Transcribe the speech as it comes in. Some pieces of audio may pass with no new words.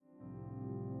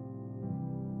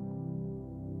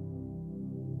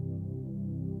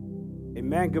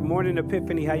Amen. Good morning,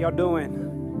 Epiphany. How y'all doing?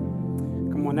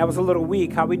 Come on, that was a little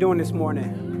weak. How we doing this morning?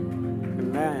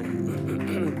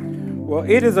 Amen. Well,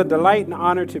 it is a delight and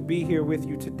honor to be here with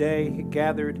you today,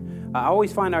 gathered. I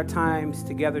always find our times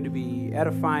together to be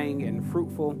edifying and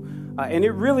fruitful. And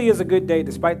it really is a good day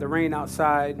despite the rain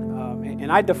outside.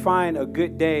 And I define a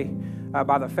good day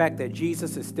by the fact that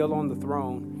Jesus is still on the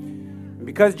throne. And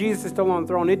because Jesus is still on the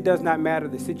throne, it does not matter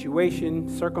the situation.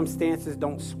 Circumstances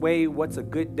don't sway what's a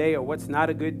good day or what's not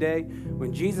a good day.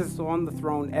 When Jesus is on the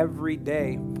throne, every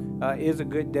day is a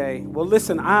good day. Well,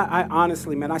 listen, I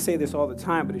honestly, man, I say this all the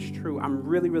time, but it's true. I'm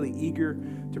really, really eager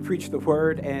to preach the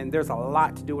word, and there's a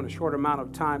lot to do in a short amount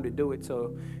of time to do it.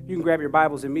 So you can grab your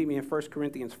Bibles and meet me in 1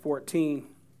 Corinthians 14.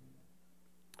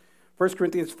 1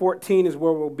 Corinthians 14 is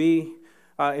where we'll be.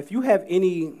 If you have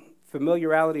any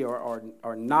familiarity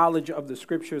or knowledge of the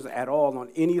scriptures at all on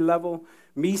any level,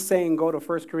 me saying go to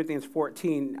 1 Corinthians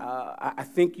 14, I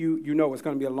think you know it's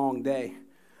going to be a long day.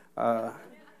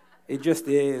 It just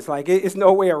is. Like, it's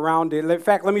no way around it. In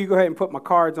fact, let me go ahead and put my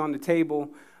cards on the table.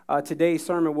 Today's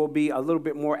sermon will be a little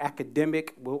bit more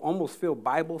academic. We'll almost feel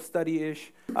Bible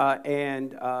study-ish,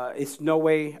 and it's no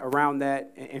way around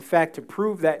that. In fact, to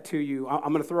prove that to you,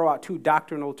 I'm going to throw out two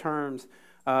doctrinal terms.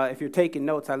 If you're taking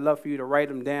notes, I'd love for you to write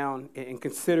them down and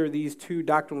consider these two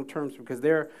doctrinal terms because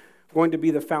they're going to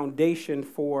be the foundation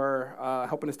for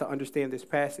helping us to understand this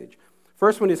passage.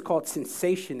 First one is called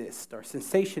cessationist or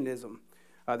cessationism.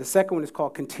 The second one is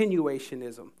called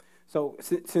continuationism. So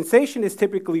cessationists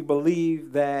typically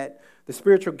believe that the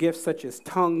spiritual gifts such as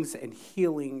tongues and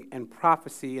healing and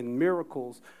prophecy and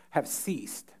miracles have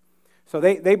ceased. So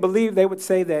they believe, they would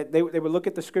say that they would look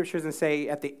at the scriptures and say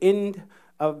at the end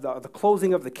of the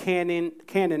closing of the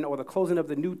canon or the closing of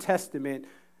the New Testament,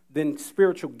 then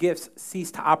spiritual gifts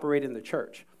cease to operate in the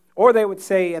church. Or they would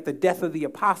say at the death of the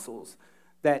apostles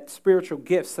that spiritual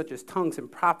gifts such as tongues and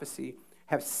prophecy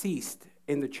have ceased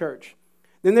in the church.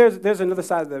 Then there's another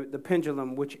side of the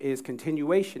pendulum, which is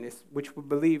continuationist, which would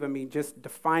believe, just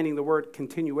defining the word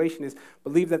continuationist,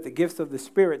 believe that the gifts of the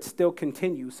Spirit still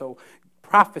continue. So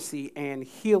prophecy and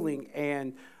healing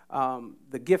and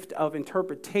the gift of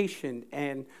interpretation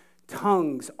and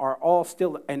tongues are all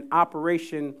still in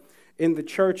operation in the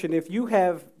church. And if you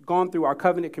have gone through our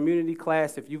covenant community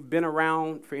class, if you've been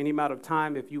around for any amount of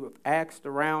time, if you have asked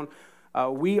around,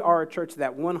 we are a church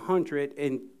that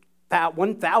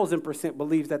 1,000%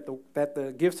 believes that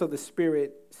the gifts of the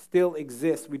Spirit still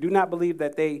exist. We do not believe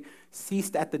that they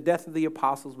ceased at the death of the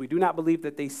apostles. We do not believe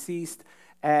that they ceased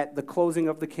at the closing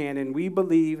of the canon. We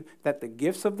believe that the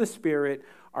gifts of the Spirit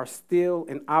are still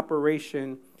in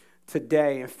operation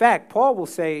today. In fact, Paul will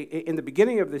say in the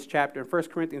beginning of this chapter, in 1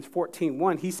 Corinthians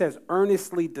 14:1, he says,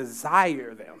 earnestly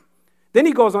desire them. Then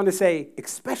he goes on to say,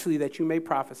 especially that you may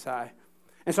prophesy.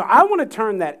 And so I want to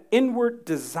turn that inward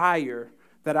desire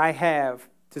that I have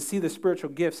to see the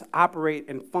spiritual gifts operate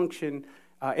and function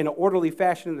in an orderly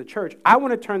fashion in the church. I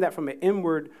want to turn that from an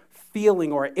inward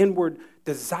feeling or an inward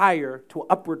desire to an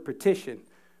upward petition.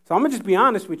 So I'm going to just be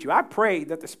honest with you. I pray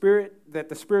that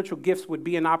the spiritual gifts would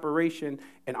be in operation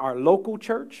in our local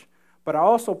church, but I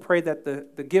also pray that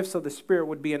the gifts of the Spirit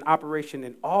would be in operation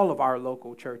in all of our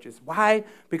local churches. Why?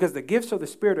 Because the gifts of the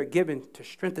Spirit are given to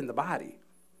strengthen the body.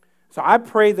 So I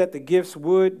pray that the gifts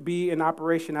would be in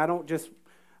operation. I don't just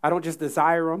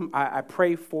desire them. I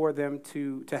pray for them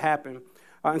to happen.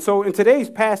 And so in today's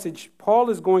passage,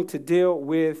 Paul is going to deal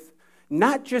with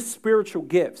not just spiritual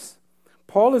gifts.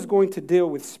 Paul is going to deal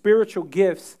with spiritual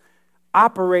gifts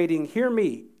operating, hear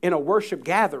me, in a worship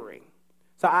gathering.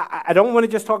 So I don't want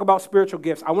to just talk about spiritual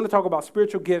gifts. I want to talk about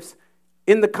spiritual gifts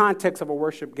in the context of a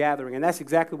worship gathering. And that's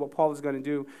exactly what Paul is going to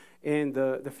do in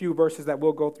the few verses that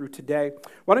we'll go through today.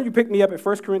 Why don't you pick me up at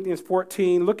 1 Corinthians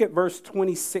 14. Look at verse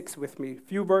 26 with me. A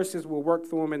few verses, we'll work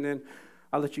through them, and then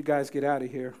I'll let you guys get out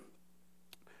of here.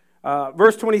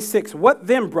 Verse 26, what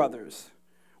then, brothers?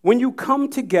 When you come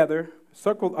together,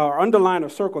 circle or underline or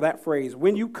circle that phrase.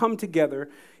 When you come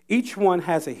together, each one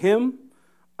has a hymn,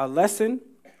 a lesson,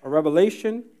 a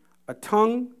revelation, a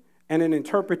tongue, and an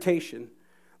interpretation.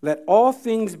 Let all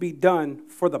things be done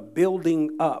for the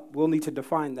building up. We'll need to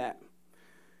define that.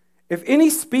 If any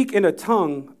speak in a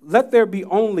tongue, let there be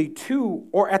only two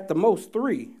or at the most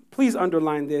three. Please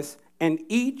underline this. And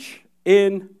each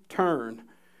in turn.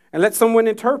 And let someone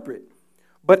interpret.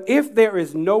 But if there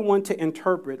is no one to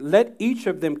interpret, let each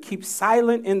of them keep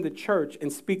silent in the church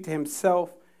and speak to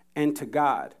himself and to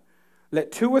God.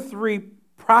 Let 2 or 3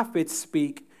 prophets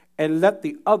speak, and let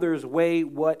the others weigh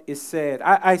what is said.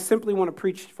 I simply want to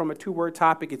preach from a 2-word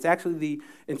topic. It's actually the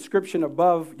inscription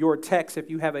above your text.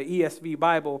 If you have an ESV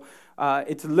Bible,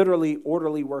 it's literally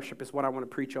orderly worship is what I want to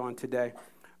preach on today.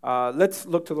 Let's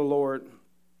look to the Lord.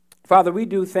 Father, we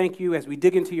do thank you as we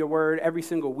dig into your word every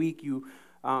single week. You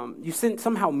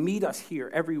somehow meet us here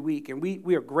every week, and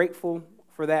we are grateful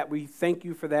for that. We thank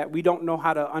you for that. We don't know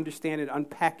how to understand and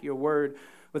unpack your word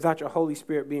without your Holy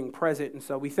Spirit being present. And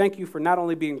so we thank you for not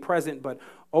only being present, but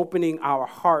opening our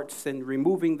hearts and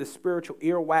removing the spiritual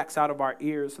earwax out of our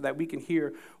ears so that we can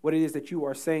hear what it is that you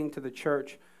are saying to the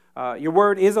church. Your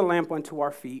word is a lamp unto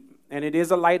our feet, and it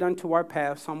is a light unto our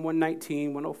path. Psalm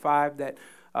 119, 105, that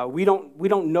we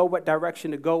don't know what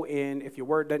direction to go in if your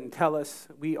word doesn't tell us.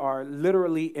 We are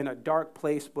literally in a dark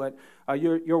place, but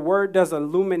your word does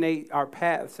illuminate our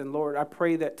paths. And Lord, I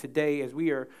pray that today, as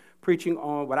we are preaching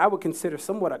on what I would consider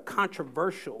somewhat a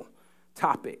controversial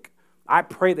topic, I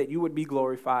pray that you would be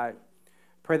glorified.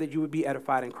 Pray that you would be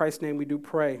edified. In Christ's name we do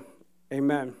pray.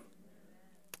 Amen.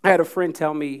 I had a friend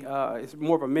tell me, it's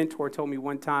more of a mentor, told me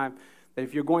one time that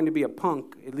if you're going to be a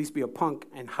punk, at least be a punk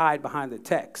and hide behind the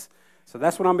text. So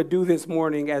that's what I'm going to do this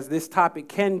morning, as this topic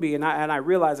can be. And I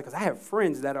realize it because I have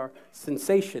friends that are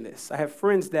cessationists. I have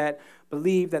friends that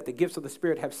believe that the gifts of the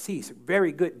Spirit have ceased.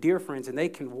 Very good, dear friends, and they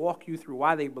can walk you through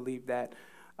why they believe that.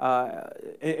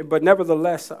 But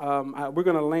nevertheless, we're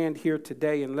going to land here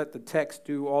today and let the text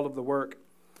do all of the work.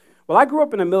 Well, I grew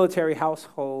up in a military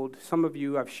household. Some of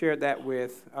you I've shared that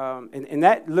with. And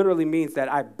that literally means that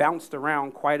I bounced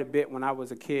around quite a bit when I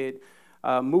was a kid.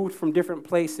 Moved from different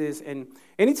places, and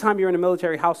anytime you're in a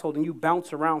military household and you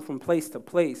bounce around from place to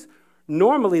place,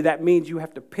 normally that means you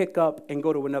have to pick up and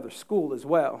go to another school as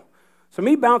well. So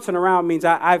me bouncing around means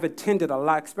I've attended a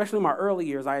lot, especially in my early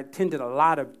years, I attended a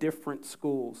lot of different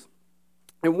schools.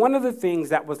 And one of the things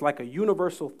that was like a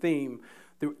universal theme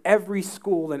through every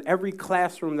school and every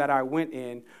classroom that I went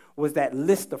in was that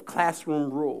list of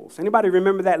classroom rules. Anybody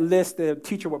remember that list the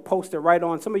teacher would post it right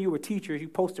on? Some of you were teachers. You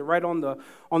post it right on the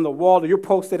wall, or you're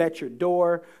posted at your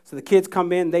door. So the kids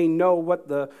come in, they know what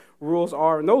the rules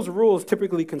are. And those rules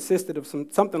typically consisted of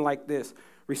something like this: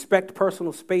 respect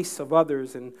personal space of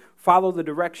others, and follow the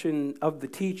direction of the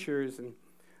teachers, and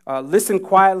listen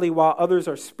quietly while others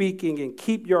are speaking, and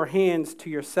keep your hands to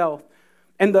yourself.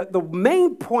 And the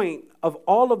main point of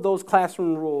all of those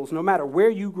classroom rules, no matter where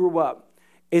you grew up,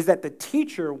 is that the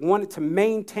teacher wanted to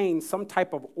maintain some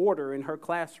type of order in her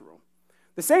classroom.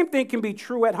 The same thing can be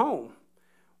true at home.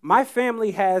 My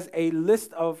family has a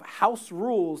list of house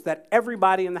rules that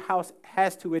everybody in the house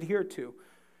has to adhere to.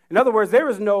 In other words,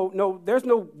 there's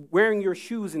no wearing your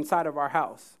shoes inside of our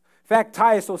house. In fact,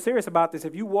 Ty is so serious about this.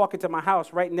 If you walk into my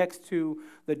house, right next to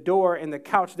the door and the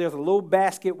couch, there's a little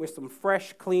basket with some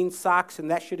fresh, clean socks,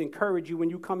 and that should encourage you when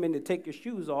you come in to take your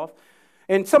shoes off.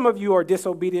 And some of you are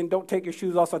disobedient, don't take your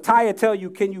shoes off. So Taya tell you,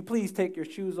 can you please take your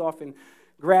shoes off and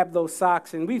grab those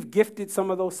socks? And we've gifted some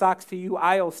of those socks to you.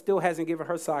 Io still hasn't given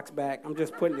her socks back. I'm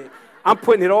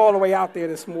putting it all the way out there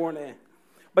this morning.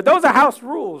 But those are house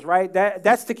rules, right?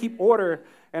 That's to keep order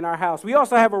in our house. We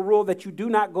also have a rule that you do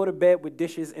not go to bed with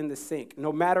dishes in the sink.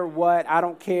 No matter what, I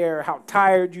don't care how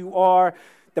tired you are.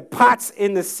 The pots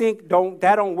in the sink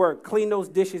don't work. Clean those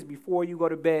dishes before you go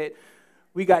to bed.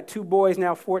 We got 2 boys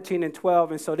now, 14 and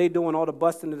 12, and so they're doing all the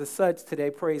busting of the suds today,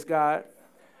 praise God.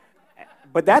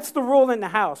 But that's the rule in the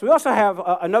house. We also have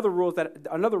another rule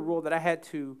that I had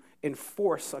to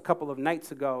enforce a couple of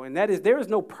nights ago, and that is there is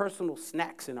no personal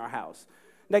snacks in our house.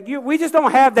 We just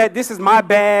don't have that, this is my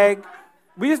bag.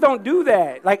 We just don't do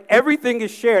that. Like, everything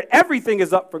is shared. Everything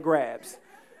is up for grabs.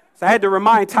 So I had to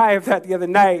remind Ty of that the other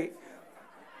night.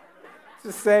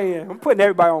 Just saying, I'm putting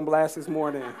everybody on blast this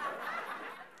morning.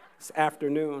 This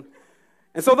afternoon.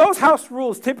 And so those house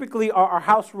rules typically are our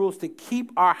house rules to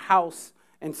keep our house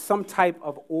in some type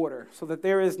of order so that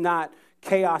there is not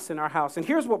chaos in our house. And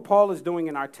here's what Paul is doing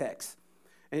in our text.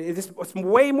 And it's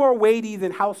way more weighty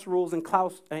than house rules and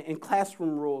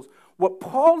classroom rules. What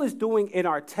Paul is doing in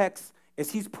our text is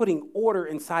he's putting order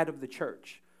inside of the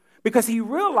church, because he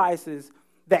realizes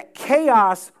that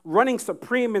chaos running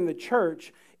supreme in the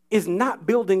church is not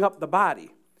building up the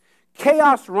body.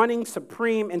 Chaos running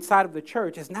supreme inside of the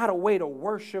church is not a way to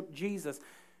worship Jesus.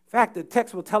 In fact, the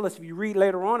text will tell us, if you read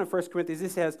later on in 1 Corinthians,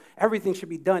 it says everything should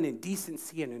be done in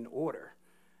decency and in order.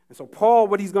 And so Paul,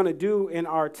 what he's going to do in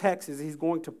our text is he's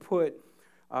going to put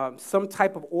some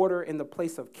type of order in the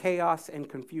place of chaos and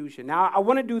confusion. Now, I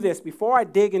want to do this. Before I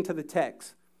dig into the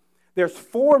text, there's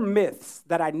 4 myths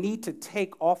that I need to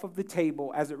take off of the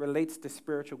table as it relates to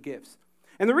spiritual gifts.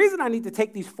 And the reason I need to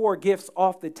take these 4 gifts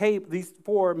off the table, these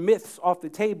 4 myths off the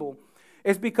table,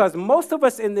 is because most of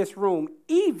us in this room,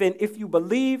 even if you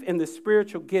believe in the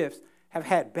spiritual gifts, have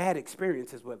had bad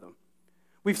experiences with them.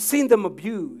 We've seen them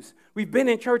abused. We've been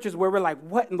in churches where we're like,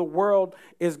 what in the world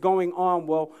is going on?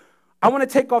 Well, I want to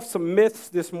take off some myths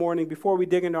this morning before we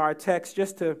dig into our text,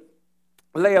 just to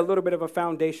lay a little bit of a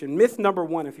foundation. Myth number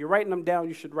one, if you're writing them down,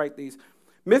 you should write these.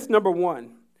 Myth number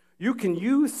one, you can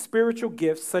use spiritual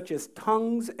gifts such as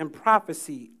tongues and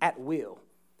prophecy at will.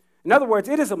 In other words,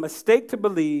 it is a mistake to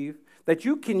believe that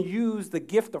you can use the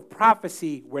gift of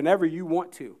prophecy whenever you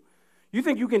want to. You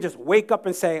think you can just wake up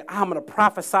and say, I'm going to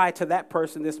prophesy to that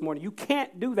person this morning. You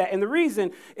can't do that. And the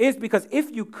reason is because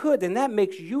if you could, then that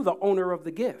makes you the owner of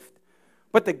the gift.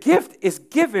 But the gift is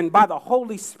given by the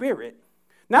Holy Spirit.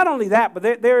 Not only that, but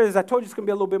there is, I told you it's going to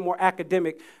be a little bit more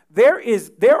academic. There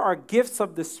are gifts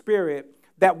of the Spirit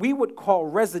that we would call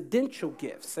residential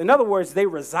gifts. In other words, they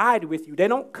reside with you. They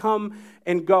don't come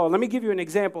and go. Let me give you an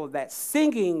example of that.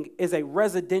 Singing is a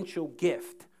residential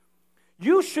gift.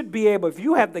 You should be able, if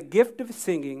you have the gift of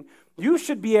singing, you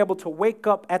should be able to wake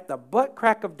up at the butt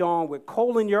crack of dawn with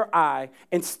coal in your eye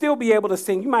and still be able to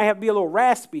sing. You might have to be a little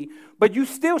raspy, but you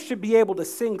still should be able to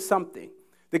sing something.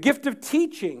 The gift of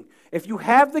teaching. If you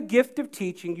have the gift of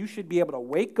teaching, you should be able to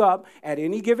wake up at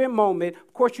any given moment.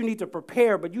 Of course, you need to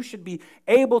prepare, but you should be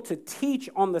able to teach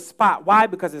on the spot. Why?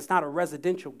 Because it's not a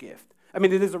residential gift. I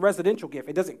mean, it is a residential gift.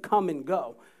 It doesn't come and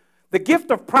go. The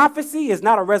gift of prophecy is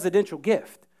not a residential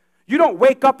gift. You don't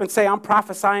wake up and say, I'm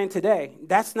prophesying today.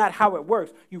 That's not how it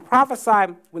works. You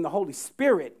prophesy when the Holy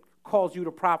Spirit calls you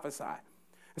to prophesy.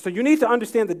 And so you need to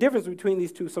understand the difference between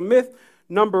these two. So myth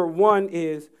number one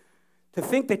is to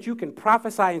think that you can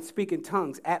prophesy and speak in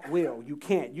tongues at will. You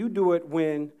can't. You do it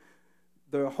when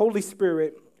the Holy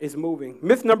Spirit is moving.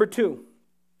 Myth number two,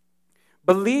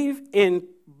 belief in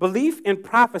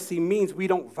prophecy means we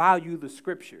don't value the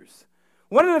scriptures.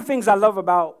 One of the things I love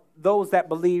about those that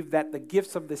believe that the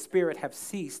gifts of the Spirit have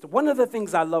ceased, one of the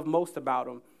things I love most about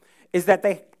them is that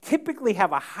they typically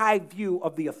have a high view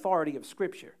of the authority of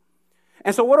Scripture.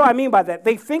 And so what do I mean by that?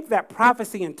 They think that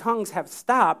prophecy and tongues have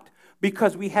stopped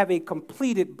because we have a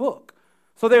completed book.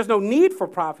 So there's no need for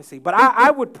prophecy. But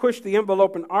I would push the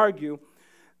envelope and argue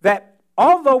that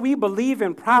although we believe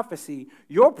in prophecy,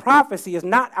 your prophecy is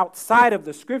not outside of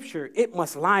the Scripture. It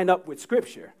must line up with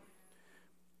Scripture.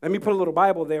 Let me put a little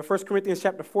Bible there. 1 Corinthians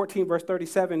chapter 14, verse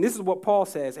 37. This is what Paul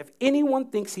says. If anyone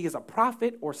thinks he is a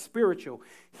prophet or spiritual,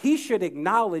 he should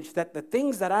acknowledge that the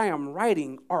things that I am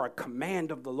writing are a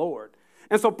command of the Lord.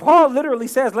 And so Paul literally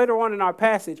says later on in our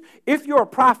passage, if you're a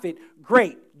prophet,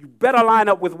 great. You better line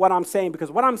up with what I'm saying, because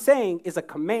what I'm saying is a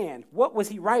command. What was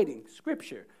he writing?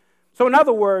 Scripture. So in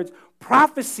other words,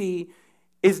 prophecy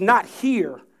is not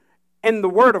here, and the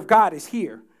word of God is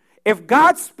here. If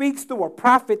God speaks through a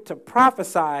prophet to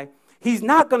prophesy, he's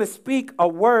not going to speak a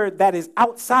word that is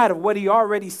outside of what he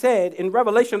already said in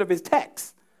revelation of his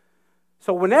text.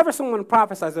 So whenever someone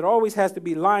prophesies, it always has to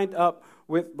be lined up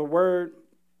with the word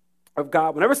of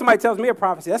God. Whenever somebody tells me a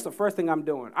prophecy, that's the first thing I'm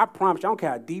doing. I promise you, I don't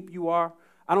care how deep you are.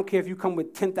 I don't care if you come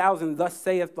with 10,000, thus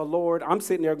saith the Lord. I'm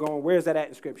sitting there going, where's that at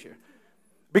in Scripture?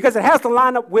 Because it has to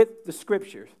line up with the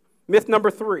Scriptures. Myth number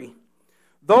three.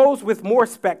 Those with more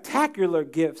spectacular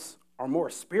gifts are more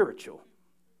spiritual.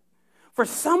 For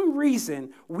some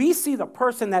reason, we see the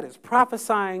person that is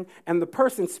prophesying and the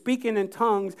person speaking in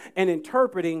tongues and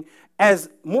interpreting as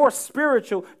more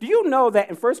spiritual. Do you know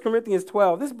that in 1 Corinthians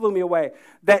 12, this blew me away,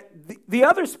 that the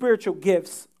other spiritual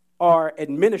gifts are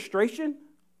administration?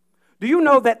 Do you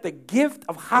know that the gift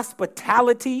of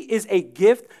hospitality is a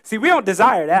gift? See, we don't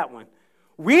desire that one.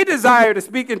 We desire to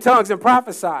speak in tongues and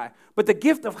prophesy. But the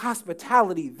gift of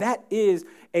hospitality, that is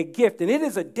a gift. And it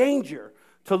is a danger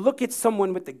to look at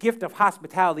someone with the gift of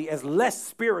hospitality as less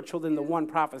spiritual than the one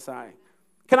prophesying.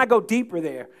 Can I go deeper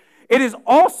there? It is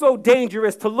also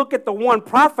dangerous to look at the one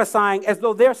prophesying as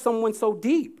though they're someone so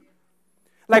deep.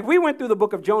 Like we went through the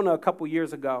book of Jonah a couple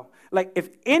years ago. Like if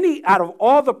any out of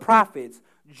all the prophets,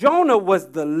 Jonah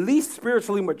was the least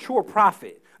spiritually mature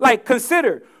prophet. Like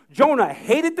consider, Jonah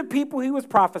hated the people he was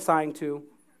prophesying to.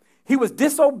 He was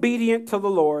disobedient to the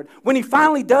Lord. When he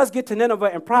finally does get to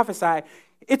Nineveh and prophesy,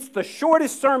 it's the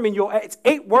shortest sermon it's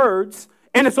 8 words,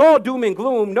 and it's all doom and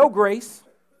gloom, no grace.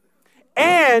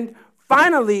 And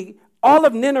finally, all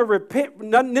of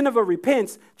Nineveh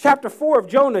repents. Chapter 4 of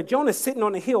Jonah, Jonah's sitting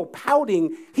on a hill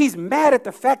pouting. He's mad at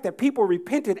the fact that people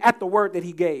repented at the word that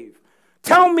he gave.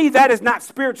 Tell me that is not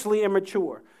spiritually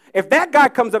immature. If that guy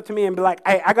comes up to me and be like,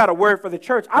 hey, I got a word for the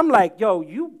church, I'm like, yo,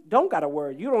 you don't got a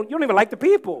word. You don't even like the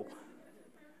people.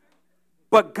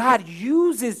 But God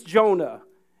uses Jonah.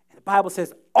 The Bible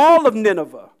says all of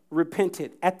Nineveh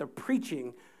repented at the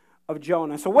preaching of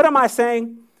Jonah. So what am I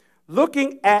saying?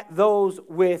 Looking at those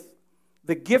with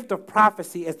the gift of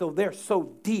prophecy as though they're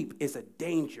so deep is a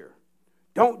danger.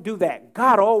 Don't do that.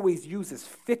 God always uses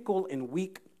fickle and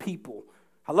weak people.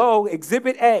 Hello,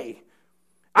 Exhibit A.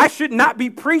 I should not be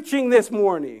preaching this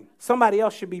morning. Somebody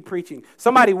else should be preaching.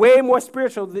 Somebody way more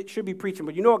spiritual that should be preaching.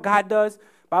 But you know what God does? The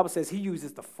Bible says he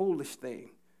uses the foolish thing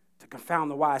to confound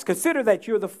the wise. Consider that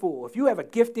you're the fool. If you have a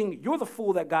gifting, you're the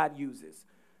fool that God uses.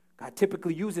 God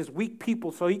typically uses weak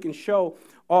people so he can show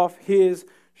off his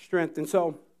strength. And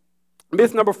so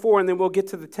myth number 4, and then we'll get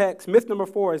to the text. Myth number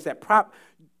 4 is that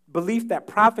belief that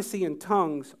prophecy and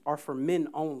tongues are for men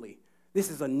only. This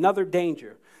is another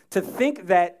danger. To think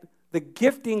that the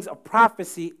giftings of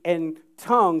prophecy and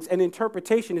tongues and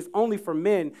interpretation is only for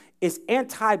men is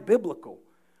anti-biblical.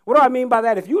 What do I mean by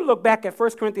that? If you look back at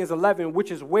 1 Corinthians 11,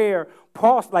 which is where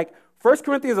Paul's 1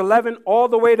 Corinthians 11 all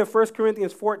the way to 1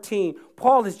 Corinthians 14,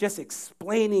 Paul is just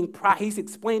explaining, he's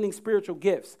explaining spiritual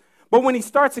gifts. But when he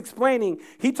starts explaining,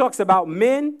 he talks about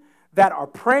men that are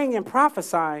praying and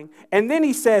prophesying. And then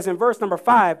he says in verse number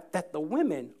 5 that the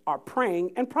women are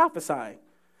praying and prophesying.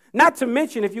 Not to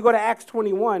mention, if you go to Acts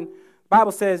 21, the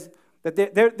Bible says that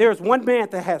there's one man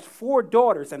that has 4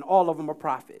 daughters and all of them are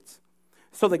prophets.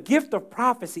 So the gift of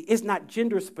prophecy is not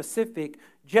gender specific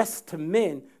just to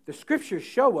men. The scriptures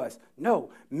show us,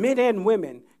 no, men and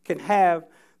women can have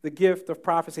the gift of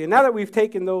prophecy. And now that we've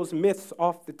taken those myths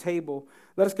off the table,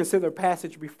 let us consider a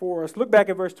passage before us. Look back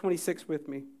at verse 26 with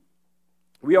me.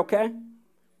 We okay?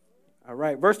 All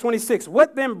right, verse 26.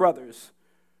 What then, brothers?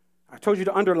 I told you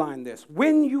to underline this.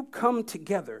 When you come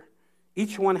together,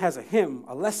 each one has a hymn,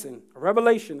 a lesson, a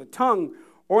revelation, a tongue,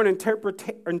 or an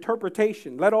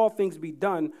interpretation. Let all things be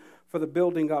done for the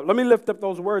building up. Let me lift up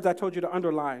those words I told you to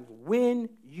underline. When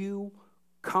you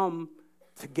come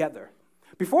together.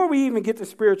 Before we even get to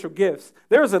spiritual gifts,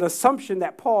 there's an assumption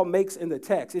that Paul makes in the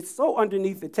text. It's so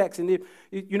underneath the text, and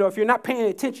if you're not paying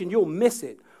attention, you'll miss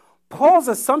it. Paul's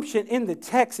assumption in the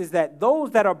text is that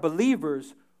those that are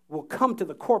believers will come to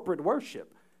the corporate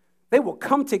worship. They will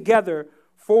come together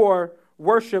for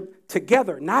worship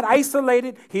together, not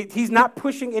isolated. He's not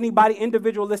pushing anybody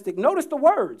individualistic. Notice the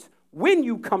words, when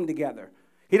you come together.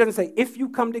 He doesn't say if you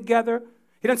come together.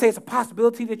 He doesn't say it's a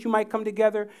possibility that you might come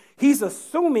together. He's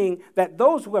assuming that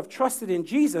those who have trusted in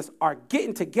Jesus are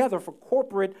getting together for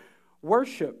corporate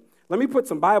worship. Let me put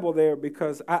some Bible there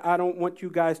because I don't want you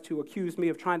guys to accuse me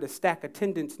of trying to stack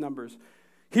attendance numbers.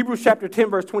 Hebrews chapter 10,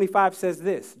 verse 25 says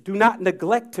this, do not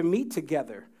neglect to meet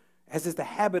together, as is the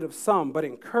habit of some, but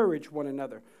encourage one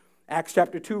another. Acts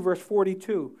chapter 2, verse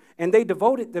 42, and they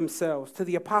devoted themselves to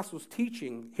the apostles'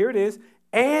 teaching, here it is,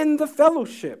 and the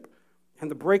fellowship,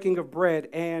 and the breaking of bread,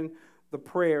 and the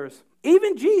prayers.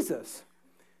 Even Jesus,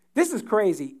 this is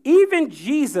crazy, even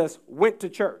Jesus went to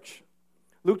church.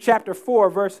 Luke chapter 4,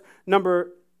 verse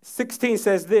number 16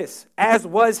 says this, as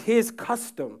was his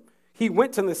custom. He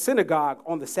went to the synagogue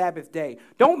on the Sabbath day.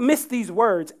 Don't miss these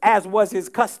words, as was his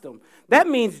custom. That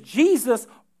means Jesus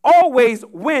always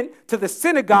went to the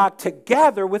synagogue to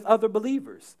gather with other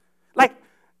believers. Like,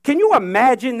 can you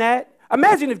imagine that?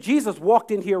 Imagine if Jesus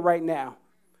walked in here right now.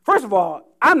 First of all,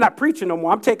 I'm not preaching no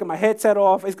more. I'm taking my headset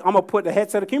off. I'm going to put the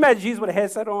headset on. Can you imagine Jesus with a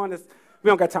headset on? We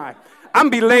don't got time. I'm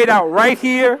going to be laid out right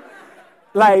here.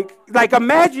 Like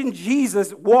imagine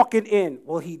Jesus walking in.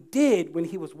 Well, he did when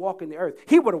he was walking the earth.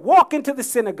 He would walk into the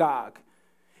synagogue.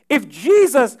 If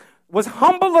Jesus was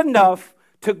humble enough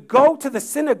to go to the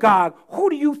synagogue, who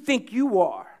do you think you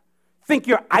are? Think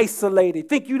you're isolated.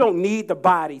 Think you don't need the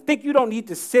body. Think you don't need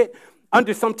to sit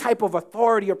under some type of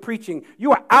authority or preaching.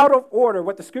 You are out of order.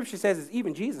 What the scripture says is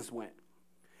even Jesus went.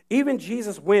 Even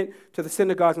Jesus went to the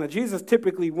synagogues. Now, Jesus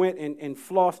typically went and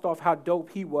flossed off how dope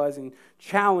he was and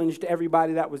challenged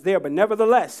everybody that was there. But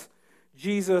nevertheless,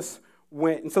 Jesus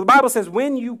went. And so the Bible says,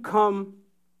 when you come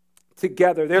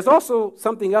together, there's also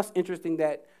something else interesting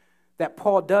that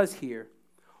Paul does here.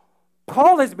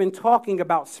 Paul has been talking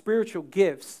about spiritual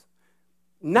gifts,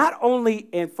 not only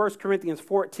in 1 Corinthians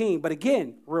 14, but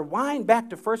again, rewind back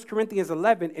to 1 Corinthians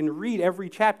 11 and read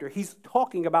every chapter. He's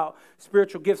talking about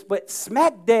spiritual gifts, but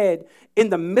smack dead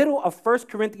in the middle of 1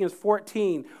 Corinthians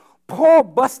 14, Paul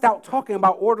busts out talking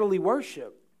about orderly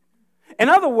worship. In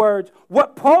other words,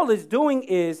 what Paul is doing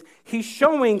is he's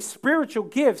showing spiritual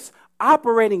gifts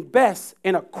operating best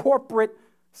in a corporate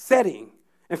setting.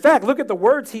 In fact, look at the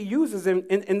words he uses in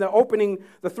the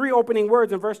 3 opening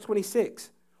words in verse 26.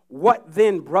 What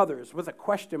then, brothers, with a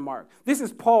question mark. This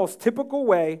is Paul's typical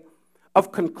way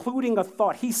of concluding a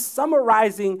thought. He's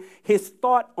summarizing his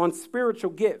thought on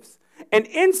spiritual gifts. And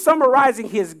in summarizing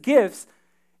his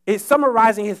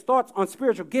thoughts on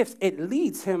spiritual gifts, it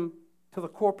leads him to the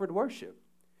corporate worship.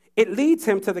 It leads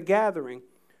him to the gathering.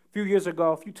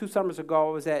 A few 2 summers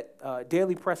ago, I was at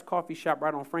Daily Press Coffee Shop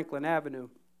right on Franklin Avenue.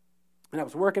 And I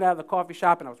was working out of the coffee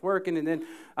shop, and I was working, and then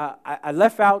I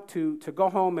left out to go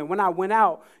home. And when I went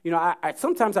out,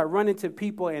 sometimes I run into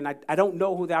people, and I don't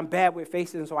know who they are. I'm bad with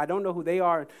faces, and so I don't know who they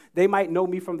are. They might know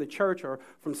me from the church or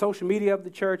from social media of the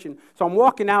church. And so I'm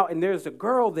walking out, and there's a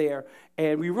girl there,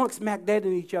 and we run smack dead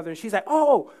in each other. And she's like,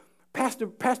 "Oh, Pastor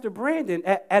Brandon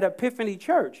at Epiphany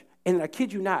Church." And I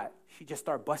kid you not, she just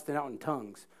started busting out in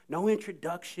tongues. No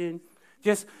introduction,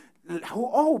 just...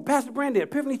 "Oh, Pastor Brandon,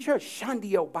 Epiphany Church,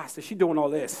 Shandio Basta." She doing all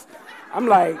this. I'm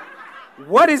like,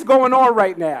 what is going on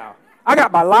right now? I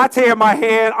got my latte in my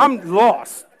hand. I'm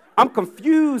lost. I'm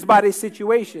confused by this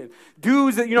situation.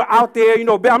 Dudes, out there,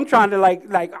 I'm trying to like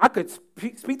I could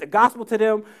speak the gospel to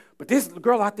them, but this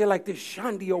girl out there like this,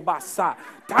 Shandio Basta,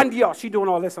 Dandio, she doing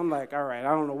all this. I'm like, all right, I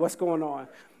don't know what's going on.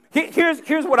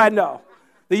 Here's what I know.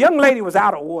 The young lady was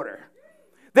out of order.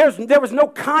 There was no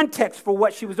context for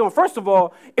what she was doing. First of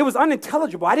all, it was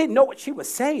unintelligible. I didn't know what she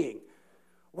was saying.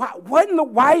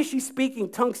 Why is she speaking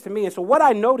tongues to me? And so what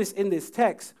I noticed in this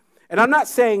text, and I'm not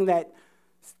saying that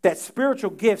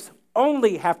spiritual gifts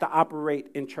only have to operate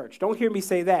in church. Don't hear me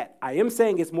say that. I am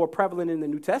saying it's more prevalent in the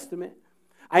New Testament.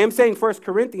 I am saying 1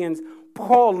 Corinthians,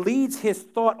 Paul leads his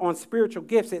thought on spiritual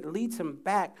gifts. It leads him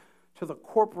back to the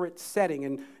corporate setting.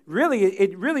 And really,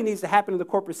 it really needs to happen in the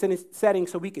corporate setting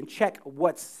so we can check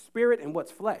what's spirit and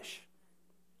what's flesh.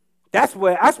 That's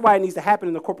why it needs to happen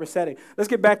in the corporate setting. Let's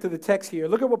get back to the text here.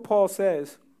 Look at what Paul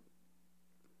says.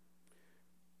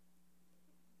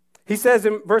 He says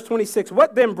in verse 26,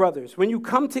 "What then, brothers, when you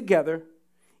come together,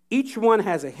 each one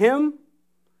has a hymn,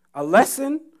 a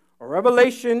lesson, a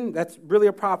revelation," that's really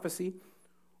a prophecy,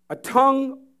 "a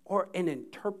tongue, or an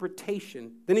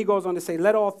interpretation." Then he goes on to say,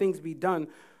 "Let all things be done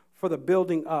for the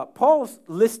building up." Paul's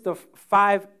list of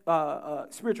 5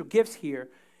 spiritual gifts here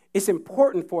is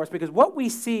important for us because what we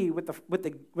see with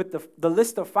the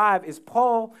list of 5 is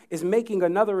Paul is making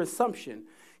another assumption.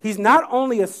 He's not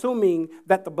only assuming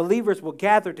that the believers will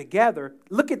gather together.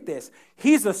 Look at this.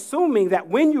 He's assuming that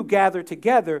when you gather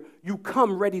together, you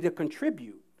come ready to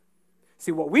contribute.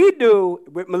 See, what we do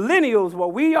with millennials,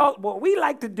 what we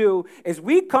like to do is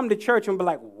we come to church and be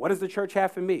like, what does the church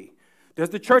have for me? Does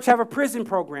the church have a prison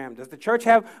program? Does the church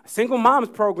have a single moms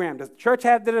program? Does the church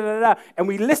have da-da-da-da? And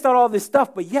we list out all this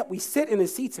stuff, but yet we sit in the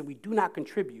seats and we do not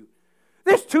contribute.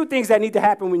 There's 2 things that need to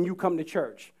happen when you come to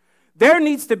church. There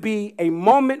needs to be a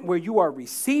moment where you are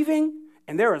receiving,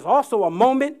 and there is also a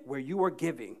moment where you are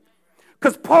giving.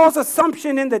 Because Paul's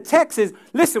assumption in the text is,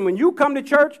 listen, when you come to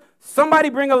church, somebody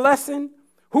bring a lesson.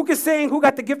 Who can sing? Who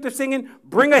got the gift of singing?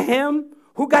 Bring a hymn.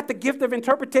 Who got the gift of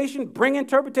interpretation? Bring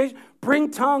interpretation.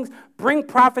 Bring tongues. Bring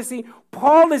prophecy.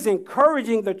 Paul is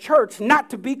encouraging the church not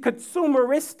to be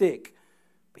consumeristic.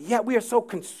 But yet we are so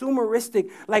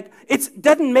consumeristic. Like, it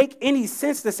doesn't make any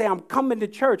sense to say I'm coming to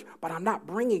church, but I'm not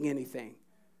bringing anything.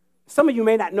 Some of you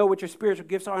may not know what your spiritual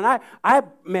gifts are, and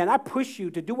I push you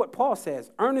to do what Paul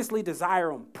says. Earnestly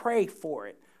desire them. Pray for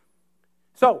it.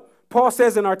 So, Paul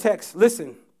says in our text,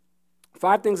 listen,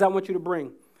 5 things I want you to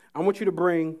bring. I want you to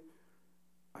bring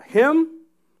a hymn,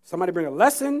 somebody bring a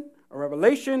lesson, a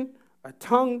revelation, a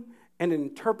tongue, and an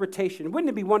interpretation. Wouldn't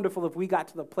it be wonderful if we got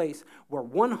to the place where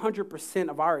 100%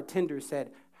 of our attenders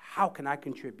said, how can I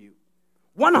contribute?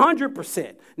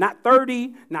 100%, not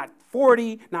 30, not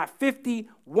 40, not 50,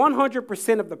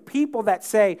 100% of the people that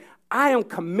say, I am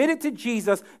committed to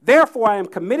Jesus, therefore I am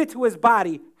committed to his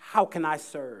body, how can I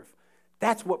serve?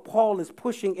 That's what Paul is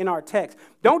pushing in our text.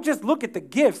 Don't just look at the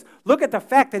gifts, look at the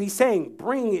fact that he's saying,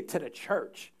 bring it to the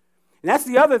church. And that's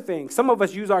the other thing. Some of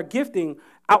us use our gifting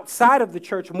outside of the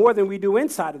church more than we do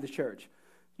inside of the church.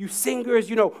 You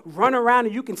singers, run around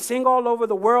and you can sing all over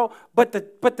the world. But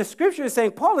the scripture is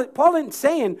saying, Paul isn't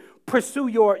saying pursue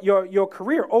your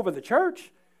career over the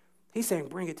church. He's saying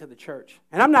bring it to the church.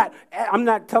 And I'm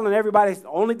not telling everybody the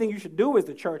only thing you should do is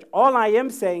the church. All I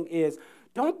am saying is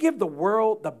don't give the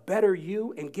world the better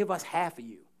you and give us half of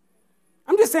you.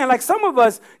 I'm just saying, like some of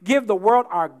us give the world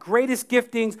our greatest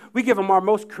giftings. We give them our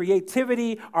most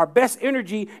creativity, our best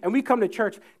energy, and we come to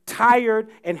church tired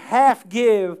and half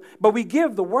give, but we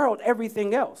give the world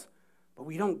everything else. But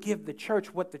we don't give the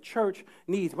church what the church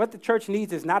needs. What the church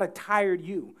needs is not a tired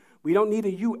you. We don't need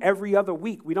a you every other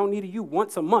week. We don't need a you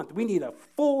once a month. We need a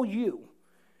full you.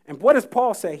 And what does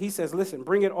Paul say? He says, listen,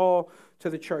 bring it all to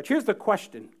the church. Here's the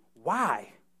question.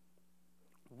 Why?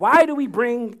 Why do we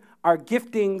bring our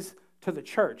giftings to the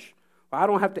church? Well, I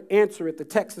don't have to answer it. The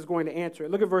text is going to answer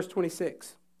it. Look at verse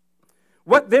 26.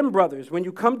 What then, brothers, when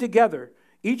you come together,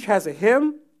 each has a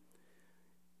hymn,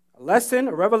 a lesson,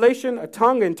 a revelation, a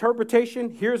tongue,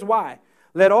 interpretation. Here's why.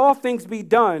 Let all things be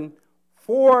done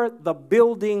for the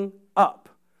building up.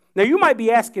 Now, you might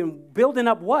be asking, building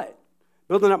up what?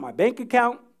 Building up my bank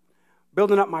account?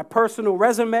 Building up my personal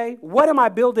resume? What am I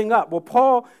building up? Well,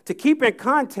 Paul, to keep in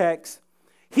context,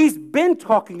 he's been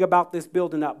talking about this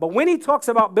building up. But when he talks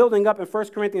about building up in 1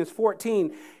 Corinthians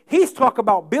 14, he's talking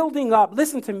about building up,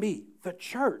 listen to me, the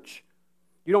church.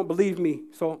 You don't believe me,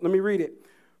 so let me read it.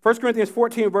 1 Corinthians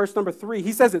 14, verse number 3,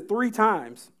 he says it 3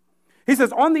 times. He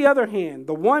says, on the other hand,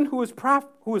 the one who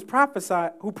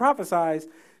prophesies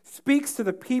speaks to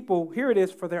the people, here it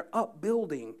is, for their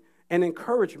upbuilding and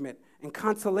encouragement and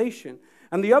consolation.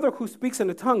 And the other who speaks in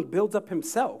the tongue builds up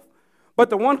himself. But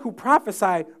the one who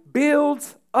prophesies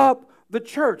builds up the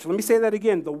church. Let me say that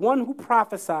again. The one who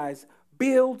prophesies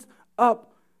builds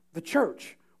up the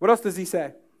church. What else does he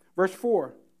say? Verse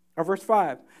 5.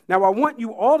 Now I want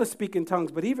you all to speak in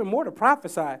tongues, but even more to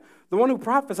prophesy. The one who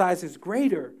prophesies is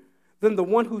greater than the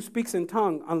one who speaks in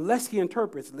tongue, unless he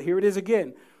interprets. Here it is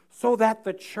again. So that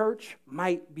the church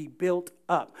might be built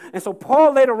up. And so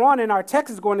Paul later on in our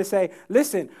text is going to say,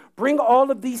 listen, bring all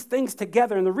of these things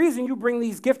together. And the reason you bring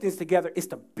these giftings together is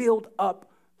to build up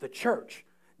the church,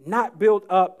 not build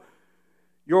up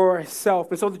yourself.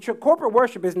 And so the corporate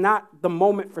worship is not the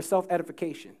moment for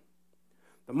self-edification.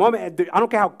 The moment, I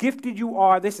don't care how gifted you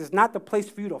are, this is not the place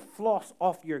for you to floss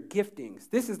off your giftings.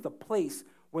 This is the place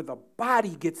where the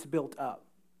body gets built up.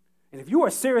 And if you are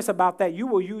serious about that, you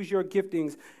will use your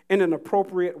giftings in an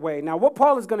appropriate way. Now, what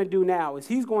Paul is going to do now is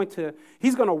he's going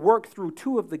to work through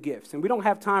 2 of the gifts. And we don't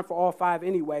have time for all 5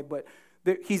 anyway, but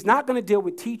he's not going to deal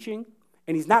with teaching,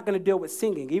 and he's not going to deal with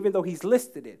singing, even though he's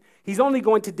listed it. He's only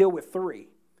going to deal with 3.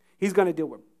 He's going to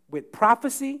deal with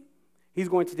prophecy, he's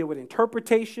going to deal with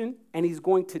interpretation, and he's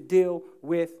going to deal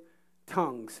with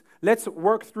tongues. Let's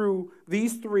work through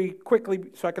these 3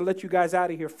 quickly so I can let you guys out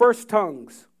of here. First,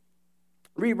 tongues.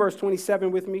 Read verse 27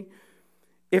 with me.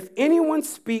 If anyone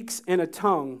speaks in a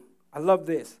tongue, I love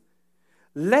this,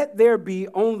 let there be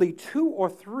only 2 or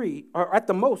 3, or at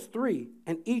the most 3,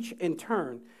 and each in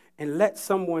turn, and let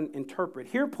someone interpret.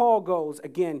 Here Paul goes,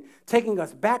 again, taking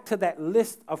us back to that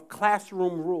list of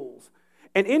classroom rules.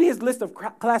 And in his list of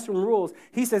classroom rules,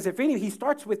 he says, he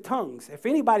starts with tongues. If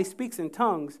anybody speaks in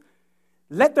tongues,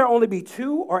 let there only be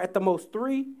 2 or at the most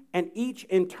 3, and each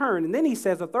in turn. And then he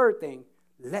says a third thing,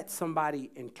 let somebody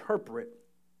interpret.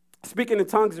 Speaking in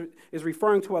tongues is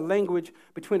referring to a language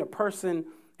between a person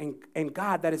and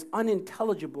God that is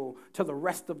unintelligible to the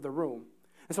rest of the room.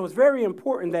 And so it's very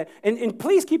important that, and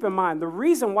please keep in mind, the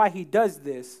reason why he does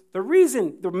this,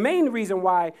 the main reason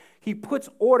why he puts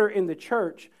order in the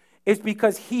church is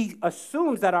because he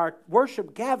assumes that our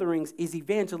worship gatherings is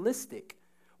evangelistic.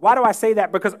 Why do I say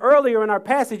that? Because earlier in our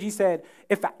passage, he said,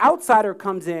 if an outsider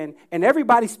comes in and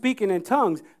everybody's speaking in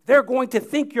tongues, they're going to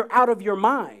think you're out of your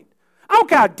mind. I don't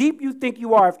care how deep you think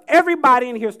you are. If everybody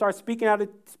in here starts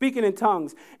speaking in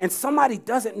tongues and somebody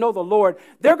doesn't know the Lord,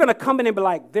 they're going to come in and be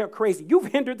like, they're crazy.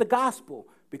 You've hindered the gospel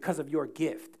because of your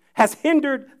gift. Has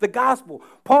hindered the gospel.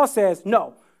 Paul says,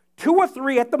 no, 2 or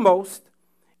 3 at the most.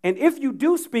 And if you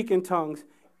do speak in tongues,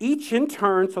 each in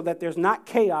turn so that there's not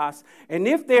chaos. And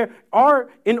if there are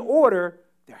in order,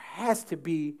 there has to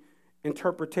be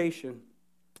interpretation.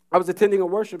 I was attending a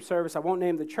worship service. I won't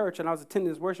name the church. And I was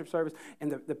attending this worship service.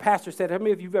 And the pastor said, how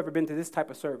many of you have ever been to this type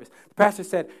of service? The pastor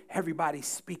said, everybody's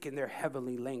speaking their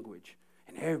heavenly language.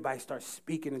 And everybody starts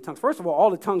speaking in tongues. First of all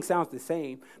the tongue sounds the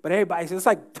same. But everybody, it's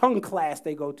like tongue class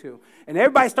they go to. And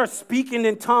everybody starts speaking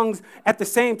in tongues at the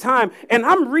same time. And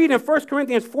I'm reading 1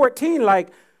 Corinthians 14 like,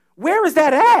 where is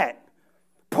that at?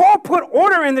 Paul put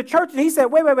order in the church, and he said,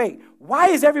 wait. Why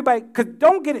is everybody, because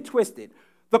don't get it twisted.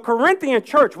 The Corinthian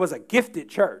church was a gifted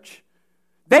church.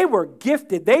 They were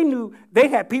gifted. They knew they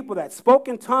had people that spoke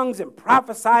in tongues and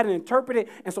prophesied and interpreted.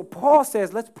 And so Paul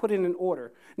says, let's put it in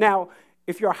order. Now,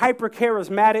 if you're hyper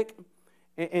charismatic,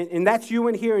 and that's you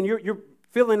in here, and you're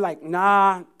feeling like,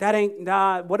 nah,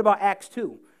 what about Acts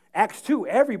 2? Acts 2,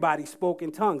 everybody spoke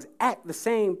in tongues at the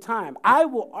same time. I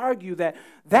will argue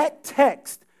that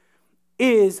text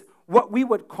is what we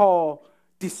would call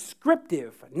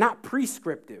descriptive, not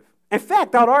prescriptive. In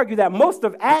fact, I would argue that most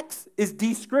of Acts is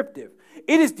descriptive.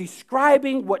 It is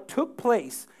describing what took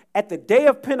place at the day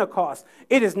of Pentecost.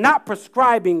 It is not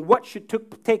prescribing what should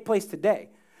take place today.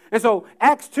 And so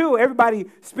Acts 2, everybody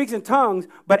speaks in tongues,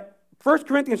 but 1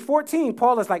 Corinthians 14,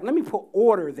 Paul is like, let me put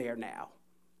order there now.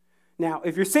 Now,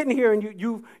 if you're sitting here and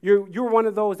you're one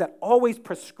of those that always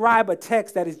prescribe a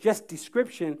text that is just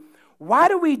description, why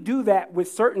do we do that with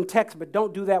certain texts but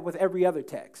don't do that with every other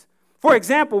text? For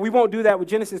example, we won't do that with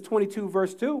Genesis 22,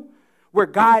 verse 2, where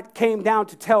God came down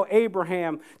to tell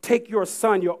Abraham, take your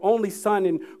son, your only son,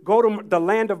 and go to the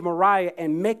land of Moriah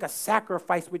and make a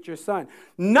sacrifice with your son.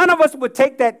 None of us would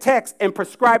take that text and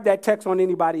prescribe that text on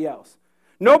anybody else.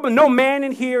 No man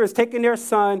in here is taking their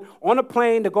son on a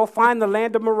plane to go find the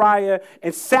land of Moriah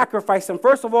and sacrifice him.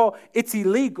 First of all, it's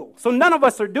illegal. So none of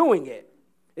us are doing it.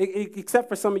 Except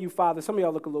for some of you fathers. Some of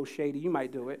y'all look a little shady. You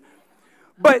might do it.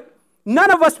 But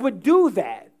none of us would do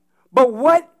that. But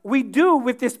what we do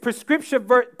with this prescription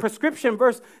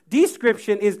verse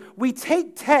description is we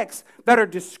take texts that are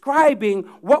describing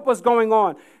what was going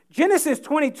on. Genesis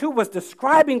 22 was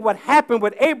describing what happened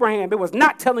with Abraham. It was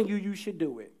not telling you should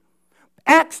do it.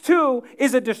 Acts 2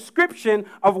 is a description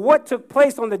of what took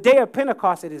place on the day of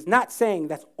Pentecost. It is not saying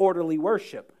that's orderly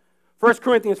worship. 1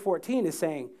 Corinthians 14 is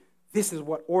saying this is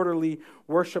what orderly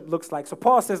worship looks like. So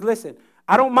Paul says, listen,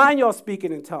 I don't mind y'all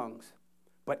speaking in tongues,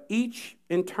 but each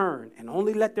in turn, and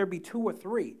only let there be 2 or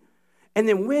 3. And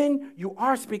then when you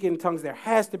are speaking in tongues, there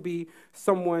has to be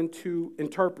someone to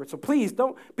interpret. So please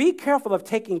don't be careful of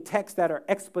taking texts that are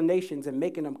explanations and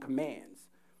making them commands.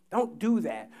 Don't do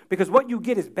that, because what you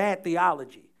get is bad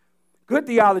theology. Good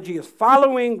theology is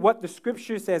following what the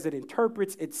scripture says. It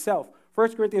interprets itself.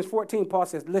 1 Corinthians 14, Paul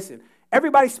says, listen,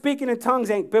 everybody speaking in tongues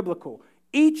ain't biblical.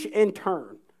 Each in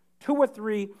turn, 2 or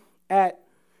 3 at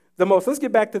the most. Let's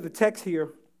get back to the text here.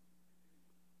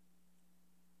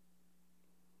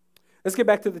 Let's get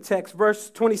back to the text. Verse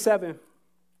 27.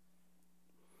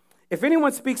 If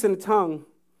anyone speaks in a tongue,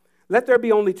 let there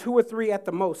be only 2 or 3 at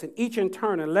the most, and each in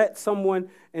turn, and let someone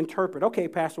interpret. Okay,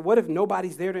 Pastor, what if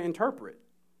nobody's there to interpret?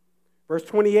 Verse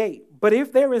 28. But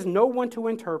if there is no one to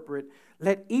interpret,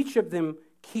 let each of them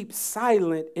keep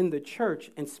silent in the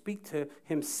church and speak to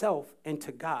himself and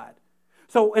to God.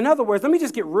 So in other words, let me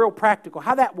just get real practical.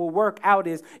 How that will work out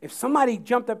is if somebody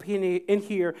jumped up in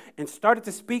here and started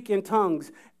to speak in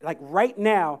tongues, like right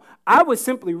now, I would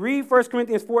simply read 1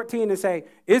 Corinthians 14 and say,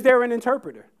 is there an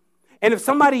interpreter? And if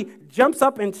somebody jumps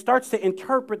up and starts to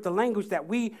interpret the language that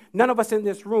none of us in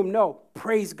this room know,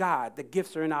 praise God, the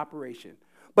gifts are in operation.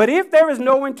 But if there is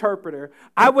no interpreter,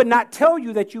 I would not tell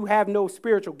you that you have no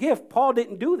spiritual gift. Paul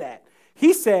didn't do that.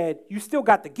 He said, you still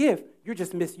got the gift, you're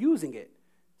just misusing it.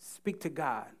 Speak to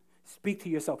God. Speak to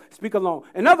yourself. Speak alone.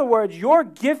 In other words, your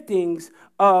giftings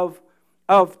of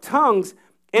tongues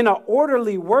in an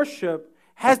orderly worship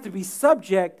has to be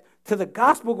subject to the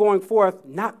gospel going forth,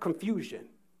 not confusion.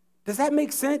 Does that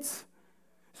make sense?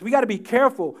 So we got to be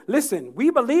careful. Listen,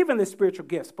 we believe in the spiritual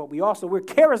gifts, but we're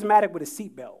charismatic with a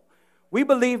seatbelt. We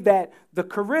believe that the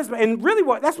charisma, and really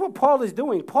that's what Paul is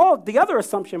doing. The other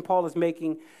assumption Paul is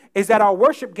making is that our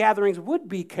worship gatherings would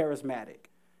be charismatic.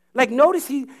 Like, notice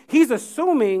he's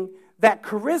assuming that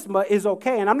charisma is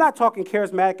okay. And I'm not talking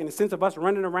charismatic in the sense of us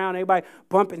running around, everybody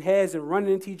bumping heads and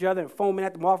running into each other and foaming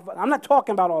at the mouth. I'm not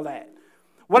talking about all that.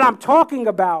 What I'm talking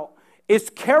about is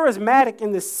charismatic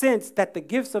in the sense that the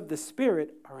gifts of the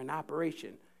Spirit are in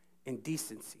operation in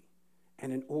decency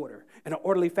and in order, in an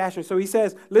orderly fashion. So he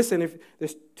says, listen, if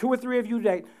there's 2 or 3 of you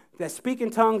that speak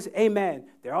in tongues, amen,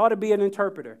 there ought to be an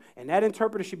interpreter. And that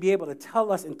interpreter should be able to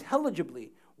tell us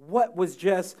intelligibly what was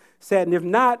just said. And if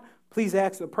not, please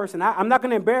ask the person. I'm not going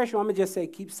to embarrass you. I'm going to just say,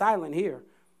 keep silent here,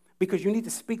 because you need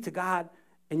to speak to God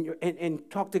and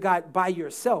talk to God by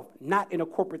yourself, not in a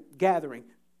corporate gathering.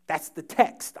 That's the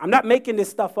text. I'm not making this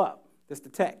stuff up. That's the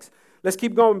text. Let's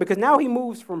keep going, because now he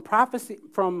moves from prophecy,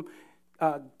 from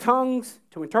tongues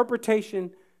to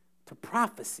interpretation to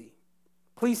prophecy.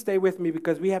 Please stay with me,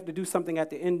 because we have to do something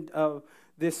at the end of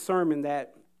this sermon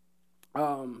that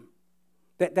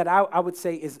I would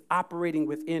say is operating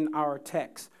within our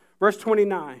text. Verse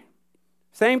 29,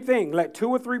 same thing. Let 2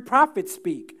 or 3 prophets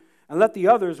speak, and let the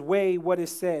others weigh what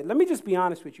is said. Let me just be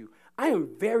honest with you. I am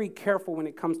very careful when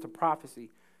it comes to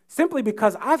prophecy, simply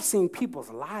because I've seen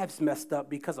people's lives messed up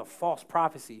because of false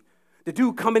prophecy. The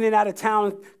dude coming in out of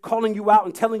town, calling you out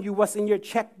and telling you what's in your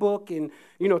checkbook and,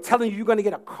 telling you you're going to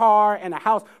get a car and a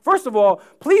house. First of all,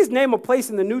 please name a place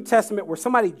in the New Testament where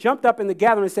somebody jumped up in the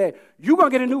gathering and said, you're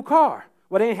going to get a new car.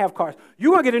 Well, they didn't have cars.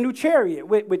 You're going to get a new chariot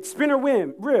with spinner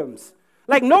rims.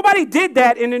 Like, nobody did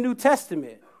that in the New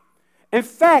Testament. In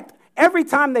fact, every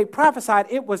time they prophesied,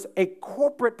 it was a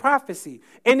corporate prophecy.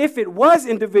 And if it was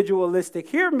individualistic,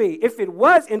 hear me, if it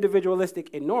was individualistic,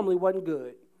 it normally wasn't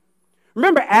good.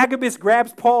 Remember, Agabus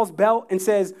grabs Paul's belt and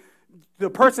says, the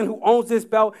person who owns this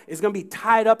belt is going to be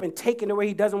tied up and taken to where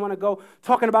he doesn't want to go,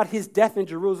 talking about his death in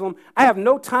Jerusalem. I have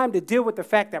no time to deal with the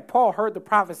fact that Paul heard the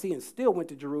prophecy and still went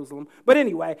to Jerusalem. But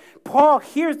anyway, Paul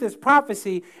hears this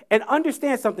prophecy and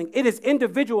understands something. It is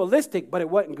individualistic, but it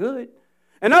wasn't good.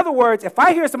 In other words, if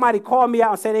I hear somebody call me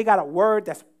out and say they got a word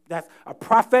that's a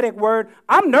prophetic word,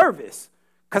 I'm nervous,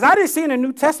 because I didn't see in the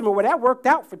New Testament where that worked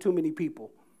out for too many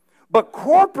people. But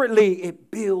corporately,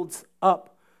 it builds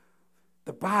up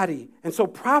the body. And so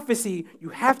prophecy, you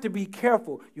have to be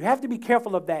careful. You have to be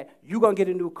careful of that. You're going to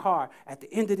get a new car. At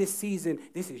the end of this season,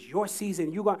 this is your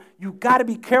season. You got to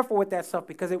be careful with that stuff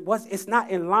because it's not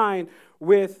in line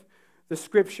with the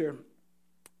scripture.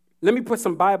 Let me put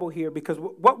some Bible here because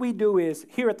what we do is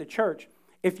here at the church,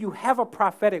 if you have a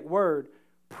prophetic word,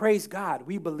 praise God,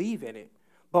 we believe in it.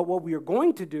 But what we are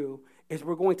going to do is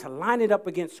we're going to line it up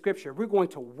against scripture. We're going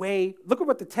to weigh. Look at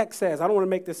what the text says. I don't want to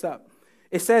make this up.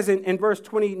 It says in verse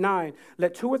 29,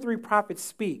 let 2 or 3 prophets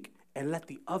speak and let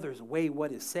the others weigh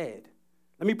what is said.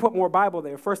 Let me put more Bible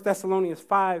there. 1 Thessalonians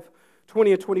 5,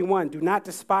 20 and 21. Do not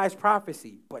despise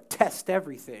prophecy, but test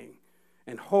everything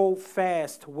and hold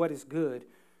fast to what is good.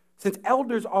 Since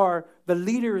elders are the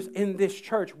leaders in this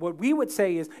church, what we would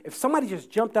say is if somebody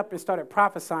just jumped up and started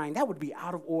prophesying, that would be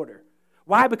out of order.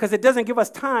 Why? Because it doesn't give us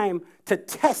time to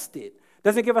test it.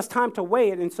 Doesn't give us time to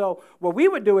weigh it. And so what we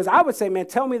would do is I would say, man,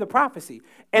 tell me the prophecy.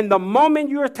 And the moment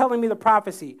you're telling me the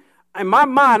prophecy, in my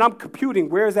mind, I'm computing,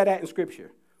 where is that at in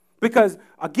Scripture? Because,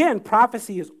 again,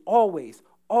 prophecy is always,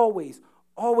 always,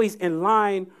 always in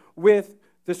line with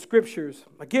the Scriptures.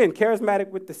 Again, charismatic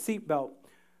with the seatbelt.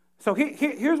 So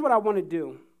here's what I want to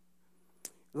do.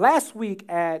 Last week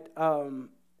at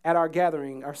our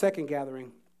gathering, our second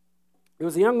gathering, there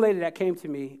was a young lady that came to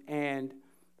me and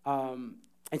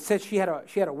said she had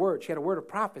a word. She had a word of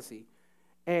prophecy.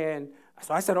 And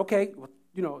so I said, okay,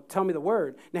 well, tell me the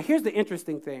word. Now, here's the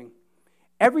interesting thing.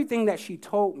 Everything that she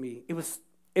told me, it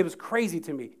was crazy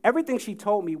to me. Everything she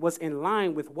told me was in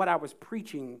line with what I was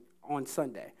preaching on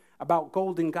Sunday about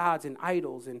golden gods and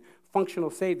idols and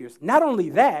functional saviors. Not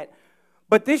only that,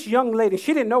 but this young lady,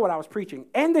 she didn't know what I was preaching.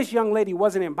 And this young lady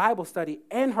wasn't in Bible study,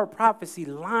 and her prophecy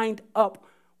lined up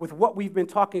with what we've been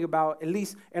talking about, at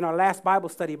least in our last Bible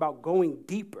study, about going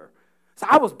deeper. So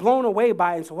I was blown away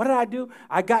by it. And so what did I do?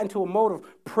 I got into a mode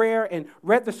of prayer and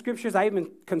read the scriptures. I even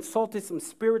consulted some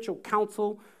spiritual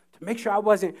counsel to make sure I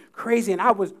wasn't crazy. And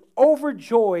I was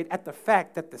overjoyed at the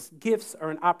fact that the gifts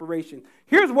are in operation.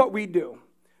 Here's what we do.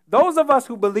 Those of us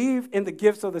who believe in the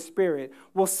gifts of the Spirit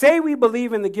will say we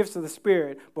believe in the gifts of the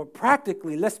Spirit, but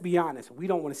practically, let's be honest, we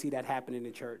don't want to see that happen in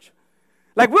the church.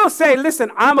 Like we'll say,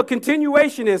 listen, I'm a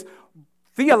continuationist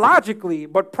theologically,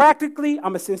 but practically,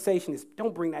 I'm a cessationist.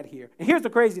 Don't bring that here. And here's the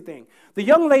crazy thing. The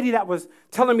young lady that was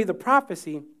telling me the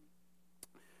prophecy,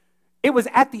 it was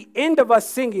at the end of us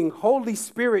singing, Holy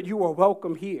Spirit, you are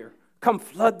welcome here. Come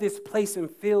flood this place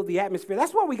and fill the atmosphere.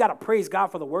 That's why we got to praise God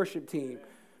for the worship team.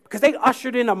 Because they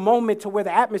ushered in a moment to where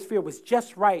the atmosphere was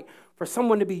just right for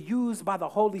someone to be used by the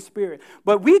Holy Spirit.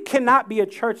 But we cannot be a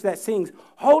church that sings,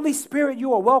 Holy Spirit,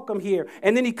 you are welcome here.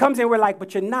 And then he comes in, we're like,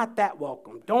 but you're not that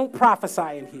welcome. Don't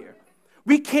prophesy in here.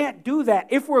 We can't do that.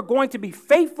 If we're going to be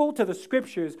faithful to the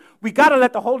scriptures, we got to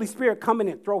let the Holy Spirit come in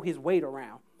and throw his weight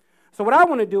around. So what I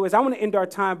want to do is I want to end our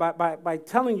time by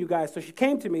telling you guys. So she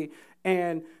came to me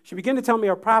and she began to tell me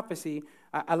her prophecy.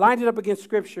 I lined it up against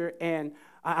scripture, and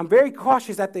I'm very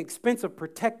cautious at the expense of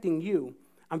protecting you.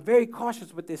 I'm very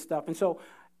cautious with this stuff. And so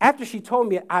after she told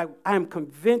me, I am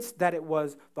convinced that it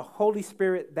was the Holy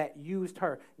Spirit that used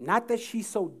her. Not that she's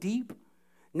so deep,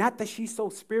 not that she's so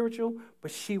spiritual,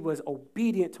 but she was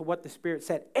obedient to what the Spirit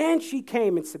said. And she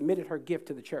came and submitted her gift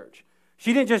to the church.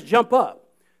 She didn't just jump up.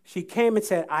 She came and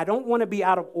said, I don't want to be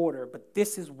out of order, but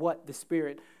this is what the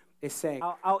Spirit is saying.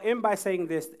 I'll end by saying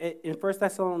this. In 1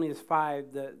 Thessalonians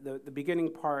 5, the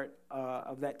beginning part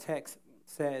of that text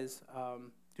says,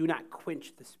 do not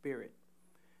quench the Spirit.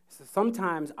 So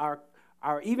sometimes our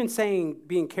even saying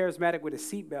being charismatic with a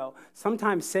seatbelt,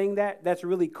 sometimes saying that's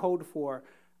really code for,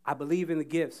 I believe in the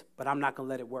gifts, but I'm not going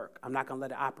to let it work. I'm not going to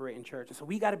let it operate in church. And so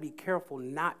we got to be careful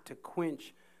not to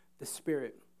quench the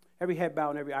Spirit. Every head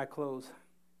bowed and every eye closed.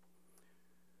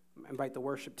 Invite the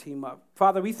worship team up.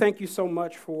 Father, we thank you so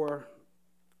much for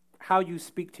how you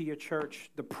speak to your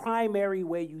church. The primary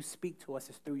way you speak to us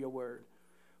is through your word.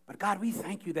 But God, we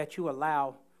thank you that you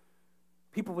allow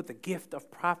people with the gift of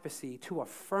prophecy to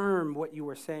affirm what you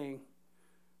were saying.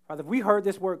 Father, if we heard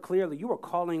this word clearly, you are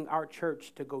calling our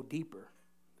church to go deeper.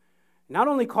 Not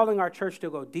only calling our church to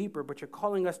go deeper, but you're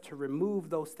calling us to remove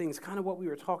those things, kind of what we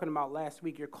were talking about last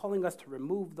week. You're calling us to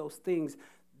remove those things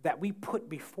that we put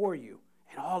before you.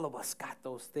 And all of us got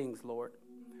those things, Lord.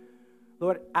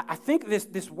 Lord, I think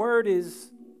this word is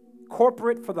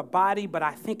corporate for the body, but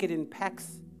I think it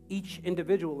impacts each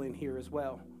individual in here as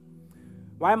well.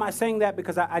 Why am I saying that?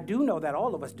 Because I do know that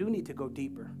all of us do need to go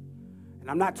deeper. And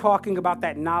I'm not talking about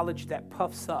that knowledge that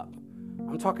puffs up.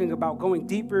 I'm talking about going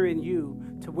deeper in you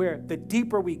to where the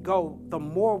deeper we go, the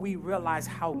more we realize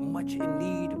how much in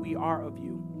need we are of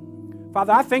you.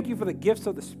 Father, I thank you for the gifts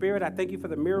of the Spirit. I thank you for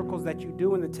the miracles that you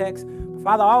do in the text.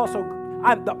 Father,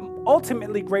 I'm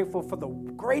ultimately grateful for the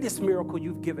greatest miracle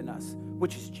you've given us,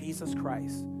 which is Jesus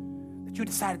Christ. That you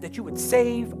decided that you would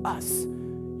save us.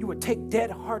 You would take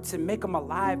dead hearts and make them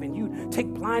alive, and you take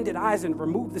blinded eyes and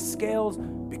remove the scales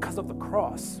because of the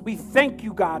cross. We thank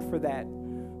you, God, for that.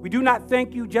 We do not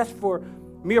thank you just for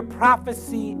mere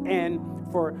prophecy and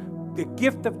for the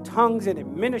gift of tongues and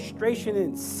administration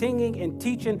and singing and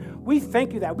teaching. We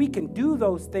thank you that we can do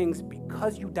those things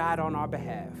because you died on our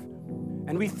behalf.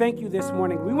 And we thank you this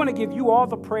morning. We want to give you all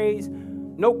the praise.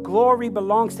 No glory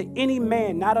belongs to any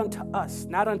man, not unto us,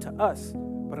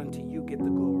 but unto you get the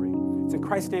glory. It's in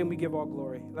Christ's name we give all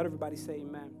glory. Let everybody say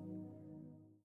amen.